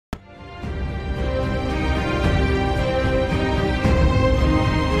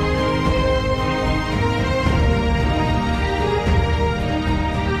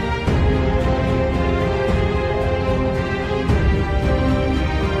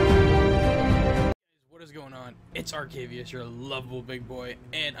on? It's Arcaviouse, your lovable big boy,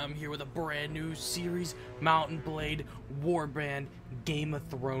 and I'm here with a brand new series, Mountain Blade Warband Game of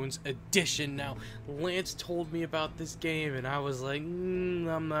Thrones edition. Now, Lance told me about this game, and I was like,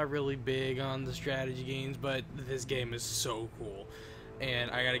 I'm not really big on the strategy games, but this game is so cool,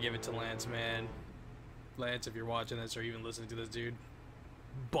 and I gotta give it to Lance, man. Lance, if you're watching this or even listening to this, dude,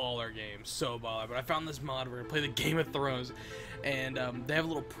 baller game, so baller. But I found this mod. We're gonna play the Game of Thrones, and they have a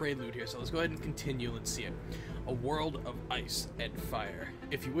little prelude here, so let's go ahead and continue. Let's see it. A world of ice and fire.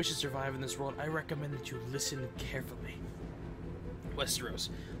 If you wish to survive in this world, I recommend that you listen carefully. Westeros.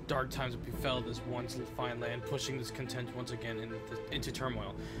 Dark times have befell this once fine land, pushing this content once again into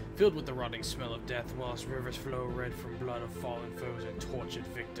turmoil, filled with the rotting smell of death, whilst rivers flow red from blood of fallen foes and tortured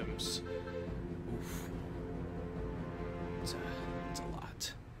victims. Oof. It's a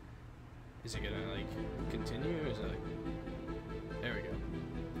lot. Is it gonna, like, continue, or is it, like... There we go.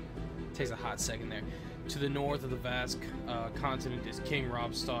 Takes a hot second there. To the north of the vast continent is King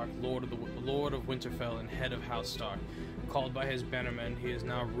Robb Stark, Lord of Winterfell and head of House Stark. Called by his bannermen, he is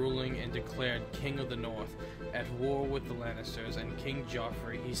now ruling and declared King of the North, at war with the Lannisters and King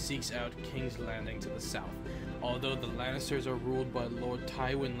Joffrey. He seeks out King's Landing to the south. Although the Lannisters are ruled by Lord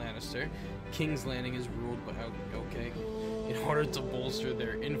Tywin Lannister, King's Landing is ruled by... Okay. In order to bolster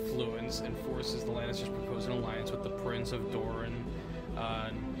their influence and forces, the Lannisters propose an alliance with the Prince of Doran,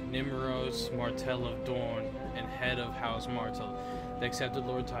 Nimros Martell of Dorne, and head of House Martell. They accepted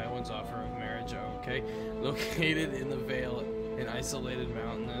Lord Tywin's offer of marriage, okay? Located in the Vale, an isolated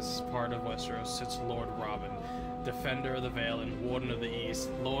mountainous part of Westeros, sits Lord Robin, defender of the Vale and warden of the East.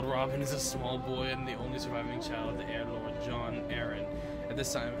 Lord Robin is a small boy and the only surviving child of the heir Lord Jon Arryn. At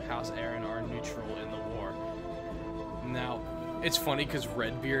this time, House Arryn are neutral in the war. Now, it's funny because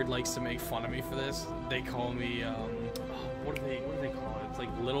Redbeard likes to make fun of me for this. They call me, what do they call it? It's like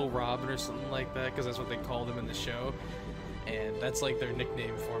Little Robin or something like that, because that's what they call them in the show. And that's like their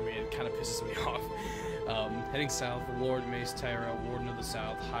nickname for me. It kind of pisses me off. Heading south, Lord Mace Tyrell, Warden of the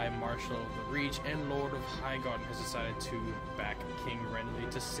South, High Marshal of the Reach, and Lord of Highgarden has decided to back King Renly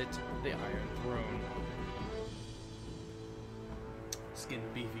to sit the Iron Throne. It's getting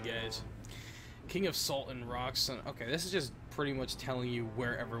beefy, guys. King of Salt and Rocks. Okay, this is just pretty much telling you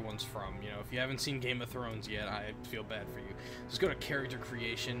where everyone's from. You know, if you haven't seen Game of Thrones yet, I feel bad for you. Let's go to character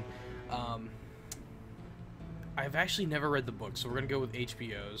creation. I've actually never read the book, so we're gonna go with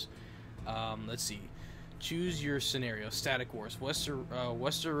HBO's. Let's see. Choose your scenario. Static Wars.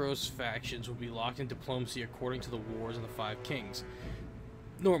 Westeros factions will be locked in diplomacy according to the Wars of the Five Kings.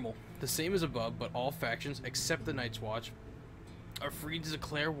 Normal. The same as above, but all factions, except the Night's Watch, are free to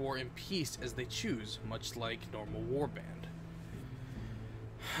declare war and peace as they choose, much like normal warband.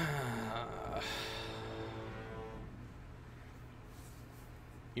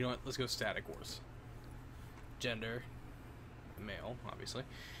 You know what? Let's go Static Wars. Gender, male, obviously.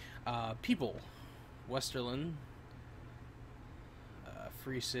 People, Westerland,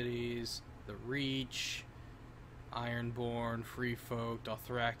 Free Cities, The Reach, Ironborn, Free Folk,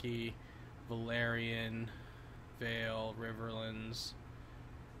 Dothraki, Valyrian, Vale, Riverlands.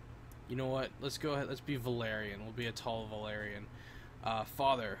 You know what? Let's go ahead. Let's be Valyrian. We'll be a tall Valyrian.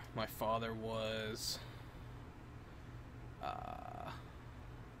 Father. My father was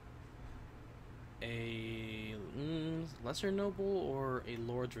a lesser noble or a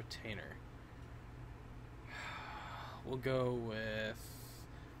lord's retainer. We'll go with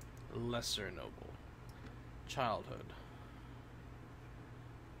lesser noble. Childhood.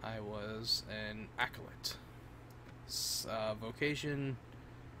 I was an acolyte. Vocation,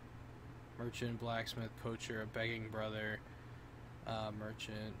 merchant, blacksmith, poacher, a begging brother,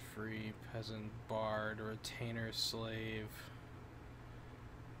 merchant, free, peasant, bard, retainer, slave.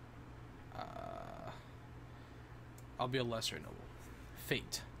 I'll be a lesser noble.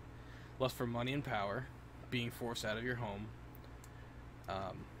 Fate, lust for money and power, being forced out of your home.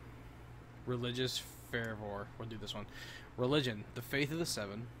 Religious fervor, we'll do this one. Religion, the faith of the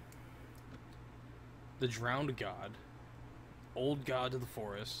seven. The Drowned God, Old Gods of the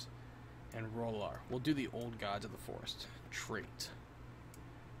Forest, and Rolar. We'll do the Old Gods of the Forest. Trait.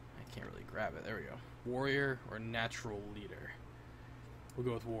 I can't really grab it. There we go. Warrior or Natural Leader. We'll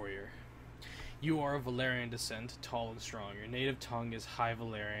go with Warrior. You are of Valyrian descent, tall and strong. Your native tongue is High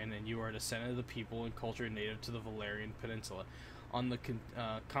Valyrian, and you are a descendant of the people and culture native to the Valyrian Peninsula, on the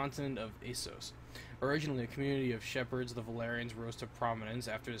continent of Essos. Originally a community of shepherds, the Valyrians rose to prominence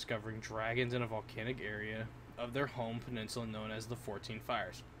after discovering dragons in a volcanic area of their home peninsula known as the 14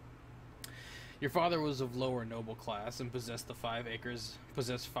 Fires. Your father was of lower noble class and possessed 5 acres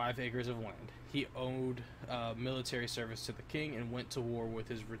of land. He owed military service to the king and went to war with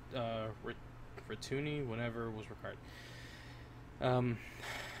his Fratuni, whenever was required. In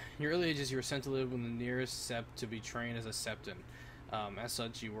your early ages, you were sent to live with the nearest sept to be trained as a septon. As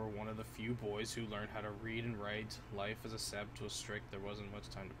such, you were one of the few boys who learned how to read and write. Life as a sept was strict. There wasn't much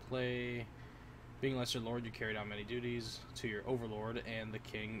time to play. Being lesser lord, you carried out many duties to your overlord and the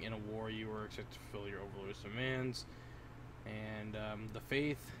king. In a war, you were expected to fulfill your overlord's demands. And the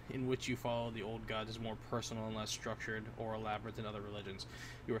faith in which you follow the old gods is more personal and less structured or elaborate than other religions.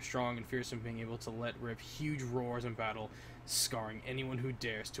 You are strong and fierce in being able to let rip huge roars in battle, scarring anyone who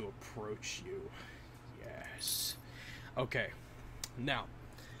dares to approach you. Yes. Okay. Now,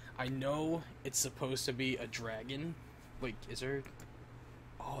 I know it's supposed to be a dragon. Wait, is there...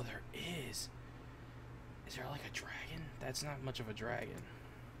 Oh, there is. Is there like a dragon? That's not much of a dragon.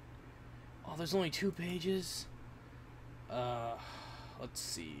 Oh, there's only 2 pages? Let's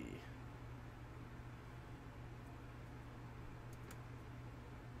see.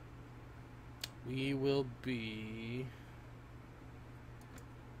 We will be...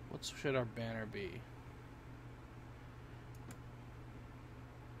 What should our banner be?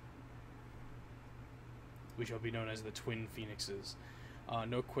 We shall be known as the Twin Phoenixes.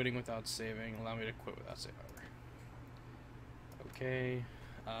 No quitting without saving. Allow me to quit without saving. Okay.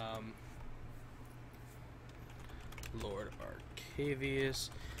 Lord Arcaviouse.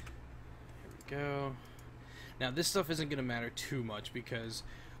 Here we go. Now, this stuff isn't going to matter too much because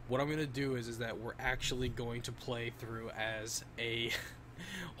what I'm going to do is that we're actually going to play through as a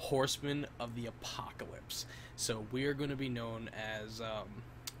horseman of the apocalypse. So we are going to be known as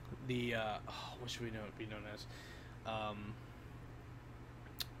what should we be known as?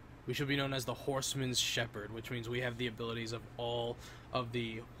 We should be known as the Horseman's Shepherd, which means we have the abilities of all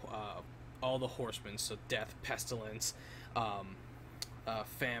the horsemen. So death, pestilence,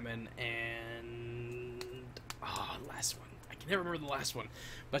 famine, and last one. I can never remember the last one,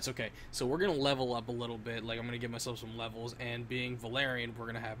 but it's okay. So we're gonna level up a little bit. Like I'm gonna give myself some levels, and being Valerian, we're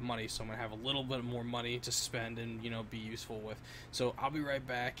gonna have money. So I'm gonna have a little bit more money to spend and be useful with. So I'll be right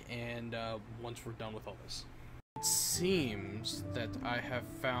back, and once we're done with all this. It seems that I have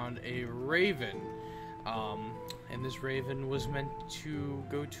found a raven, and this raven was meant to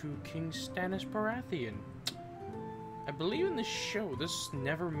go to King Stannis Baratheon. I believe in the show this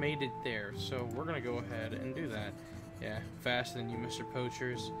never made it there, so we're gonna go ahead and do that. Yeah, faster than you, Mr.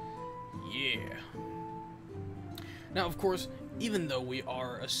 Poachers. Yeah. Now, of course, even though we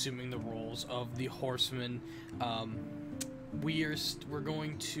are assuming the roles of the horsemen, we're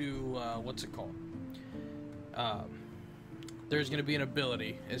going to what's it called? There's going to be an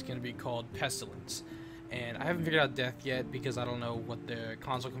ability. It's going to be called Pestilence. And I haven't figured out Death yet because I don't know what the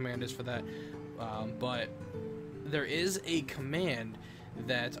console command is for that. But there is a command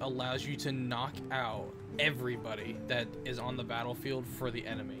that allows you to knock out everybody that is on the battlefield for the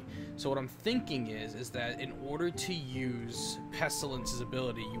enemy. So what I'm thinking is that in order to use Pestilence's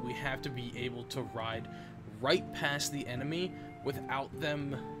ability, we have to be able to ride right past the enemy without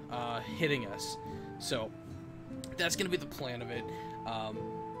them hitting us. So that's going to be the plan of it.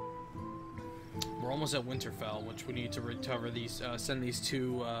 We're almost at Winterfell, which we need to recover these, send these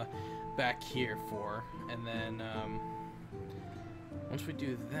 2 back here for, and then once we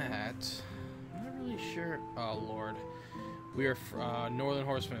do that, I'm not really sure. Oh Lord, we are Northern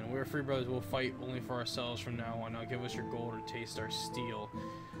Horsemen. We are free brothers. We'll fight only for ourselves from now on. Now give us your gold or taste our steel.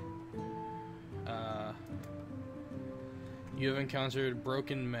 You have encountered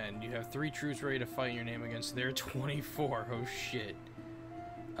broken men. You have 3 troops ready to fight in your name against their 24. Oh shit.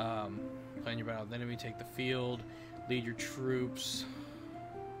 Plan your battle. The enemy take the field. Lead your troops.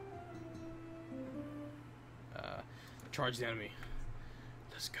 Charge the enemy.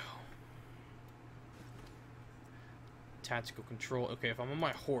 Let's go. Tactical control. Okay, if I'm on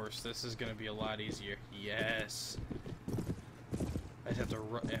my horse, this is gonna be a lot easier. Yes. I just have to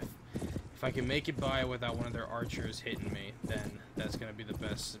run. If I can make it by without one of their archers hitting me, then that's gonna be the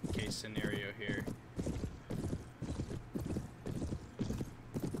best case scenario here.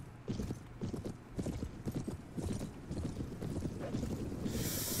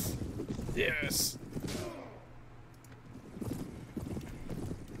 Yes.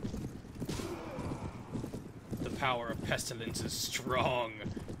 The power of pestilence is strong.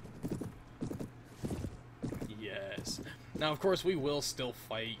 Yes. Now, of course, we will still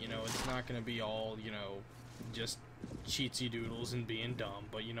fight. You know, it's not gonna be all, you know, just cheatsy doodles and being dumb.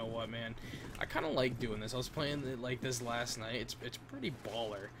 But you know what, man? I kind of like doing this. I was playing it like this last night. It's pretty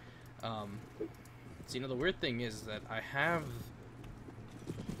baller. So, you know, the weird thing is that I have.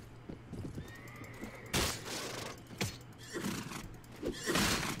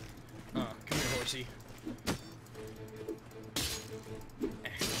 Come here, horsey.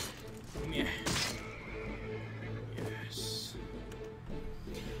 Yeah.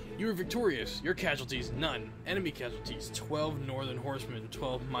 You were victorious. Your casualties, none. Enemy casualties, 12 northern horsemen,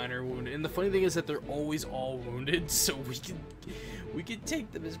 12 minor wounded. And the funny thing is that they're always all wounded, so we can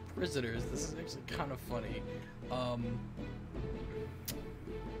take them as prisoners. This is actually kind of funny.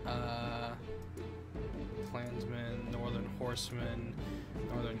 Clansmen, northern horsemen,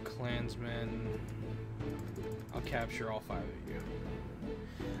 northern clansmen. I'll capture all 5 of you.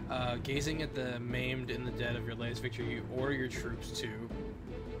 Gazing at the maimed and the dead of your latest victory, you order your troops to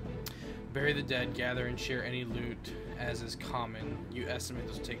bury the dead, gather and share any loot as is common. You estimate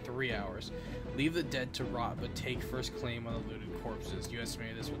this will take 3 hours. Leave the dead to rot, but take first claim on the looted corpses. You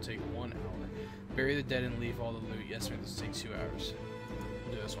estimate this will take 1 hour. Bury the dead and leave all the loot. You estimate this will take 2 hours.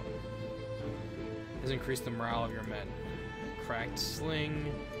 We'll do this one. Has increased the morale of your men. Cracked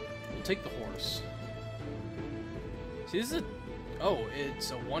sling. We'll take the horse. See, this is a... Oh,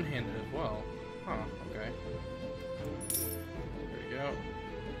 it's a one-handed as well. Huh, okay. There we go.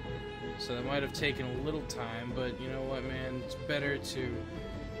 So that might have taken a little time, but you know what, man? It's better to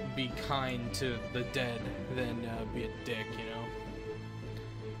be kind to the dead than be a dick, you know?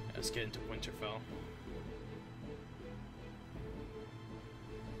 Let's get into Winterfell.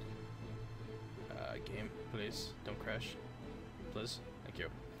 Game, please. Don't crash. Please. Thank you.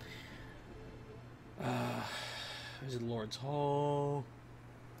 Visit Lord's Hall.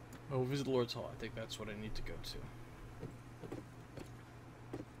 Oh, visit Lord's Hall. I think that's what I need to go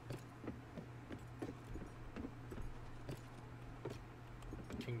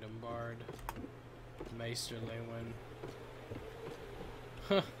to. Kingdom Bard. Maester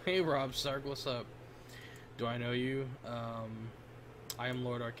Lewin. Hey Rob Stark, what's up? Do I know you? I am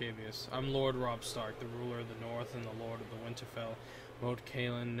Lord Arcaviouse. I'm Lord Rob Stark, the ruler of the North and the Lord of the Winterfell, Moat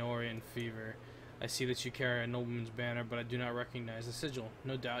Caelan, Nori, and Fever. I see that you carry a nobleman's banner, but I do not recognize the sigil.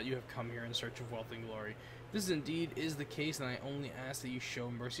 No doubt you have come here in search of wealth and glory. This indeed is the case, and I only ask that you show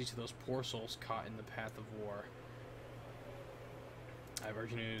mercy to those poor souls caught in the path of war. I have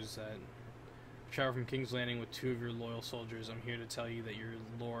urgent news that I travel from King's Landing with 2 of your loyal soldiers. I'm here to tell you that your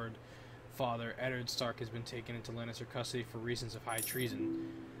Lord Father, Eddard Stark, has been taken into Lannister custody for reasons of high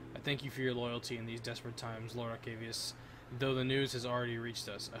treason. I thank you for your loyalty in these desperate times, Lord Arcaviouse, though the news has already reached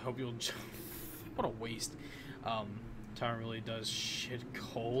us. I hope you'll... What a waste. Town really does shit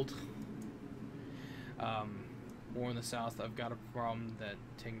cold. War in the south, I've got a problem that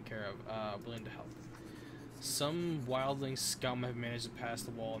taken care of. Willing to help. Some wildling scum have managed to pass the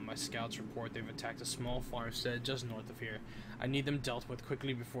wall, and my scouts report they've attacked a small farmstead just north of here. I need them dealt with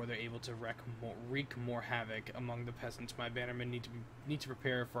quickly before they're able to wreak more havoc among the peasants. My bannermen need to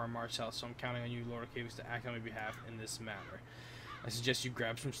prepare for our march south, so I'm counting on you, Lord Arcaviouse, to act on my behalf in this matter. I suggest you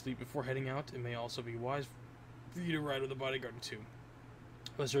grab some sleep before heading out. It may also be wise for you to ride with a bodyguard too.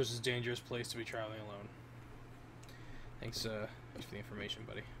 Westeros is a dangerous place to be traveling alone. Thanks for the information,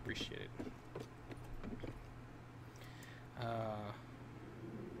 buddy. Appreciate it.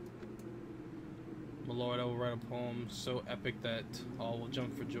 My lord, I will write a poem so epic that all will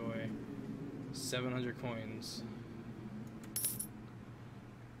jump for joy. 700 coins.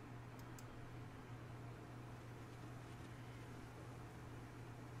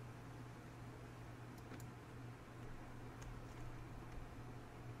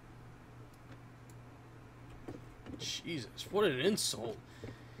 Jesus, what an insult.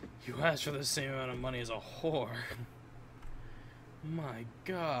 You asked for the same amount of money as a whore. My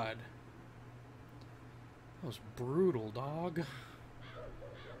god. That was brutal, dog.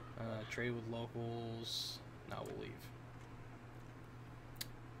 Trade with locals. Now we'll leave.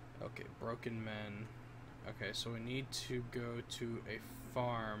 Okay, broken men. Okay, so we need to go to a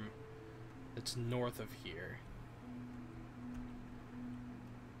farm that's north of here.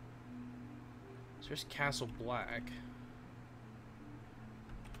 So there's Castle Black.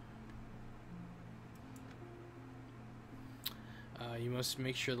 You must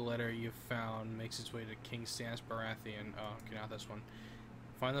make sure the letter you've found makes its way to King Stannis Baratheon. Oh, okay, not this one.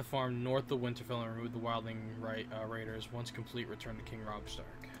 Find the farm north of Winterfell and remove the wildling raiders. Once complete, return to King Robb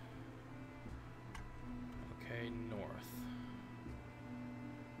Stark. Okay, north.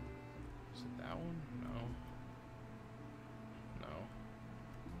 Is it that one?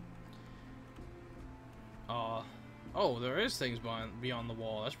 No. Oh, there is things beyond the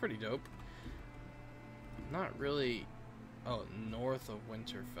wall. That's pretty dope. Not really... Oh, north of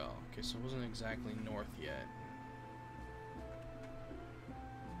Winterfell. Okay, so it wasn't exactly north yet.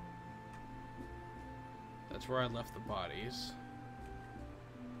 That's where I left the bodies.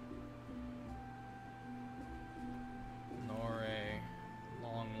 Norre,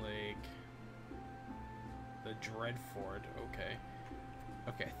 Long Lake, the Dreadfort. Okay.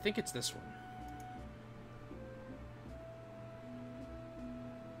 Okay, I think it's this one.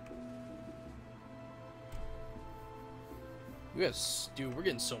 Dude, we're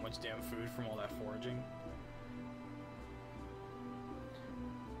getting so much damn food from all that foraging.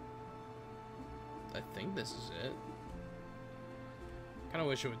 I think this is it. Kind of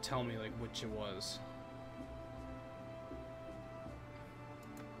wish it would tell me like which it was.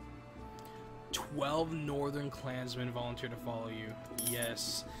 12 northern clansmen volunteer to follow you.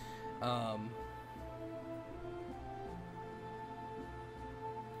 Yes. What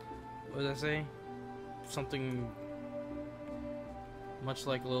did I say? Something much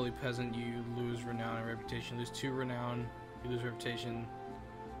like lowly peasant, you lose renown and reputation. Lose 2 renown, you lose reputation.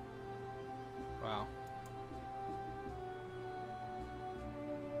 Wow.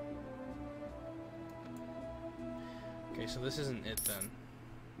 Okay, so this isn't it then.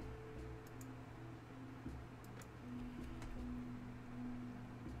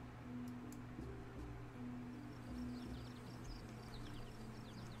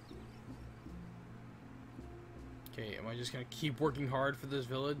 Okay, am I just gonna keep working hard for this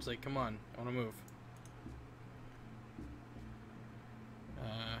village? Like, come on, I wanna move.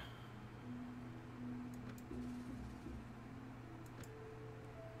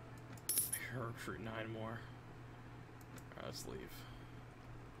 Recruit 9 more. Alright, let's leave.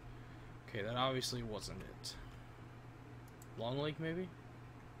 Okay, that obviously wasn't it. Long Lake, maybe?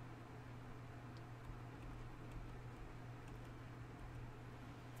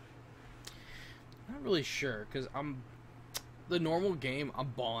 Not really sure, because the normal game, I'm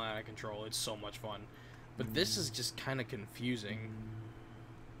balling out of control. It's so much fun. But this is just kind of confusing.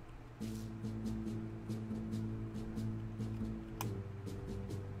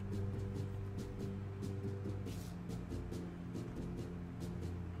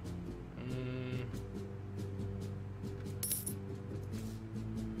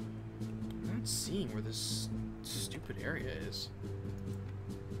 I'm not seeing where this stupid area is.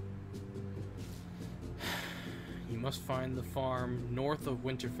 You must find the farm north of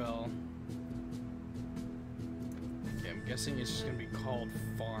Winterfell. Okay, I'm guessing it's just gonna be called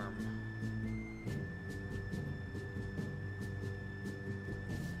Farm.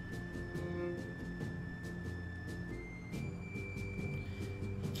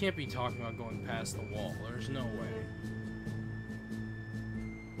 You can't be talking about going past the wall. There's no way.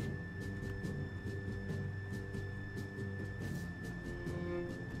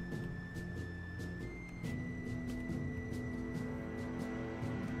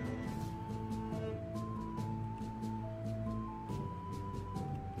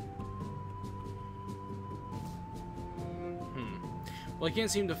 Well, I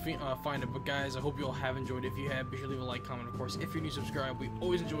can't seem to find it, but guys, I hope you all have enjoyed. If you have, be sure to leave a like, comment, of course. If you're new, subscribe. We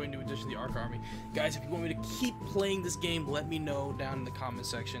always enjoy a new edition of the Arc Army. Guys, if you want me to keep playing this game, let me know down in the comment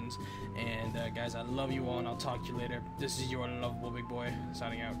sections. And guys, I love you all, and I'll talk to you later. This is your lovable big boy,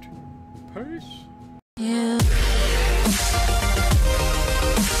 signing out. Peace. Yeah.